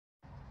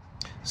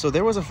So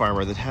there was a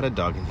farmer that had a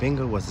dog and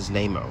Bingo was his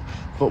name-o.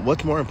 But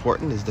what's more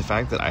important is the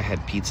fact that I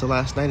had pizza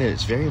last night, and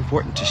it's very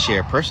important to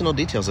share personal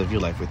details of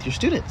your life with your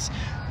students,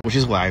 which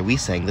is why we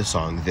sang the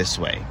song this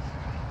way.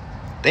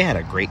 They had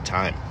a great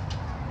time.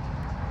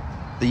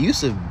 The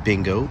use of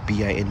bingo,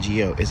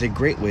 B-I-N-G-O, is a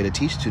great way to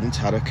teach students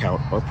how to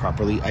count or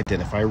properly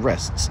identify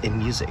rests in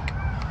music.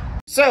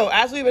 So,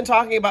 as we've been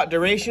talking about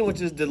duration,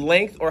 which is the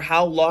length or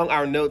how long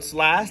our notes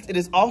last, it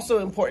is also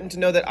important to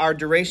know that our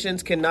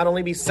durations can not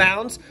only be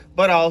sounds,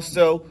 but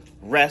also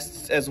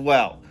rests as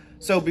well.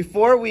 So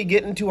before we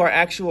get into our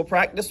actual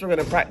practice, we're going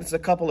to practice a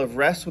couple of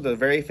rests with a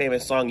very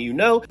famous song you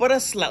know, but a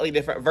slightly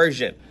different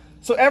version.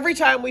 So every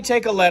time we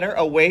take a letter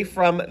away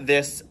from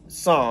this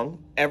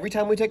song, every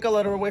time we take a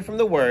letter away from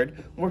the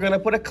word, we're going to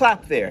put a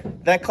clap there.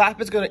 That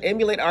clap is going to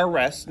emulate our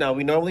rest. Now,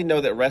 we normally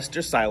know that rests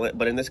are silent,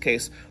 but in this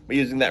case, we're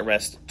using that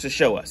rest to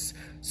show us.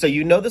 So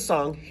you know the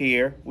song.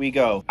 Here we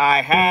go.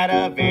 I had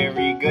a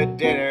very good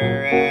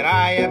dinner, and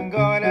I am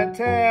going to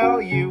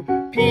tell you.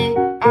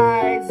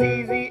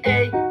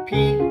 P-I-Z-Z-A,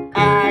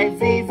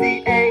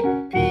 P-I-Z-Z-A,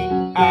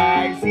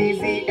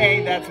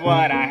 P-I-Z-Z-A. That's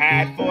what I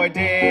had for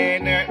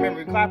dinner.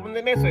 Remember, clap on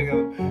the missing.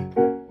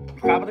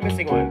 Clap on the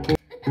missing one.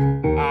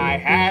 I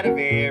had a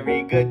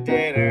very good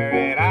dinner,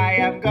 and I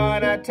am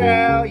gonna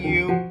tell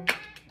you.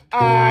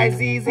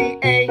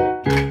 I-Z-Z-A,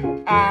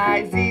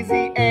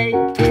 I-Z-Z-A,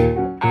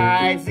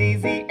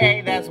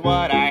 I-Z-Z-A. That's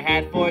what I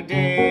had for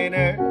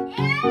dinner.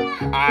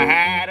 I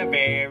had a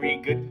very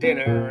good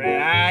dinner,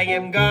 and I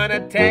am gonna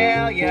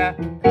tell ya.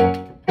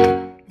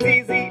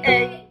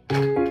 Z-Z-A,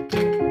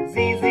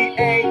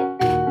 Z-Z-A,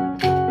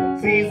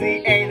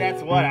 Z-Z-A.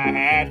 That's what I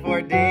had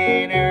for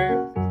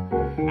dinner.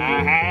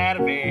 I had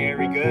a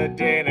very good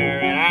dinner,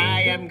 and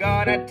I am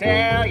gonna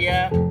tell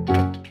ya.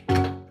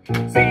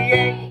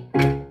 Z-A,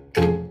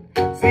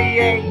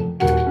 Z-A,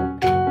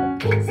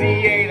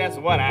 Z-A. That's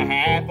what I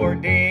had for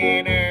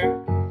dinner.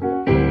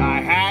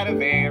 I had a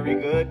very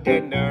good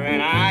dinner,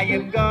 and I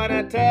am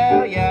gonna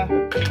tell ya.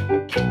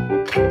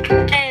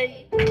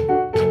 A,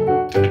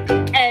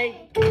 A,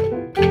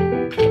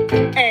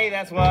 A.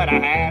 That's what I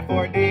had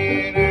for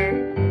dinner.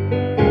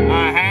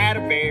 I had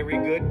a very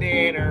good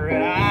dinner,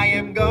 and I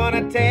am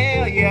gonna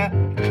tell ya.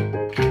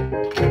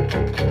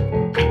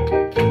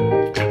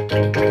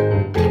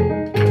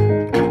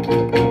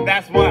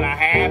 That's what I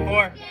had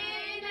for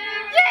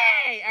dinner.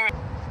 Yay! All right.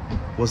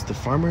 Was the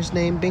farmer's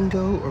name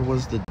Bingo, or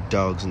was the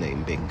dog's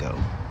name Bingo?